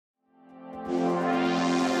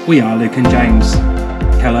We are Luke and James.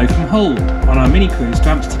 Hello from Hull on our mini cruise to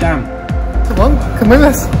Amsterdam. Come on, come with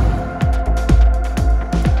us.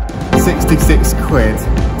 66 quid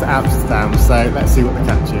to Amsterdam, so let's see what the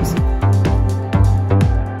catch is.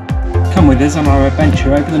 Come with us on our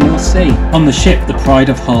adventure over the North Sea on the ship the Pride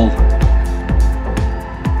of Hull.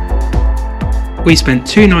 We spent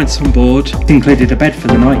 2 nights on board, included a bed for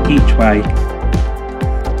the night each way.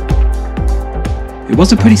 It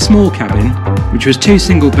was a pretty small cabin, which was 2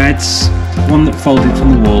 single beds, one that folded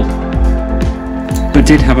from the wall, but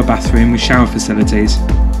did have a bathroom with shower facilities.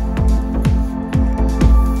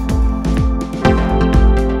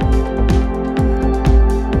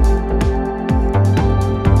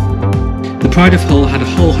 The Pride of Hull had a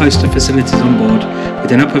whole host of facilities on board,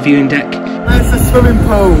 with an upper viewing deck, There's a swimming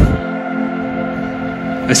pool,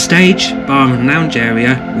 a stage, bar and lounge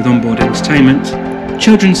area with onboard entertainment,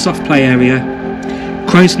 children's soft play area,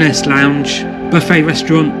 crow's nest lounge, buffet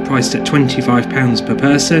restaurant priced at £25 per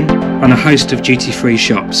person, and a host of duty-free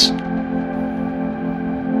shops.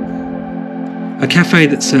 A cafe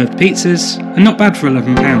that served pizzas, and not bad for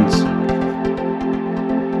 £11.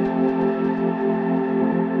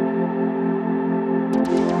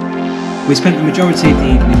 We spent the majority of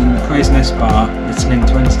the evening in the Crow's Nest bar listening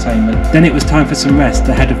to entertainment. Then it was time for some rest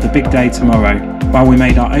ahead of the big day tomorrow, while we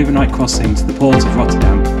made our overnight crossing to the port of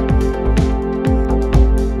Rotterdam.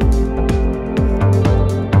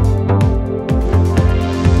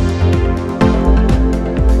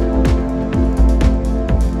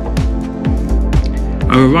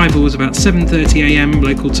 Our arrival was about 7:30 AM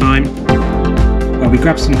local time, where we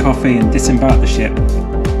grabbed some coffee and disembarked the ship,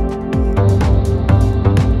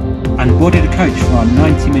 and boarded a coach for our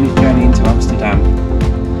 90-minute journey into Amsterdam.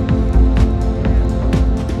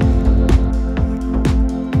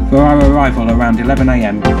 For our arrival around 11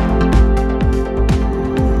 AM.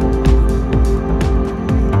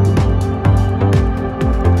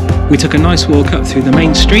 We took a nice walk up through the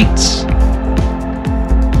main streets,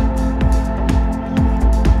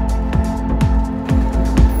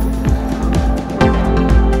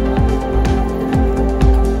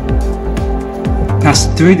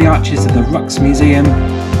 passed through the arches of the Rux Museum,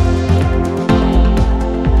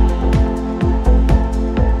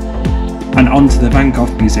 and onto the Van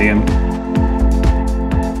Gogh Museum.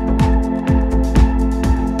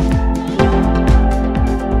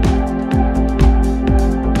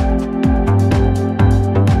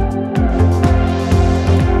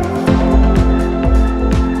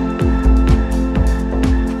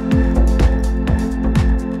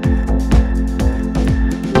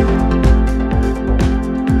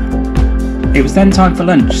 It was then time for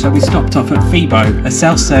lunch, so we stopped off at Fibo, a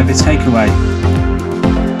self-service takeaway.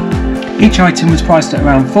 Each item was priced at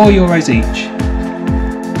around €4 each.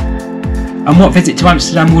 And what visit to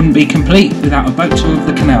Amsterdam wouldn't be complete without a boat tour of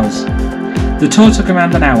the canals? The tour took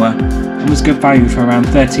around an hour and was good value for around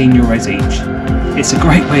 €13 each. It's a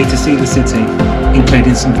great way to see the city,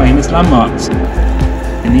 including some famous landmarks.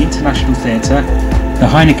 In the International Theatre, the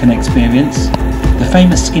Heineken Experience, the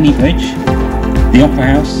famous Skinny Bridge, the Opera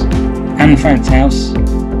House, Anne Frank's house,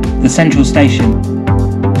 the Central Station,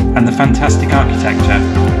 and the fantastic architecture,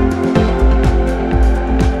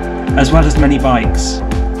 as well as many bikes.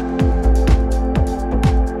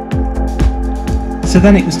 So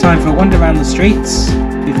then it was time for a wander around the streets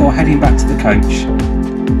before heading back to the coach.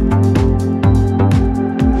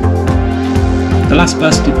 The last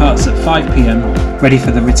bus departs at 5 PM, ready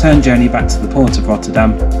for the return journey back to the port of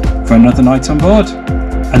Rotterdam for another night on board,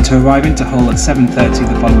 and to arrive into Hull at 7:30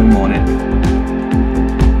 the following morning.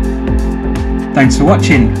 Thanks for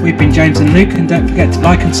watching. We've been James and Luke, and don't forget to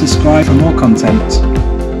like and subscribe for more content.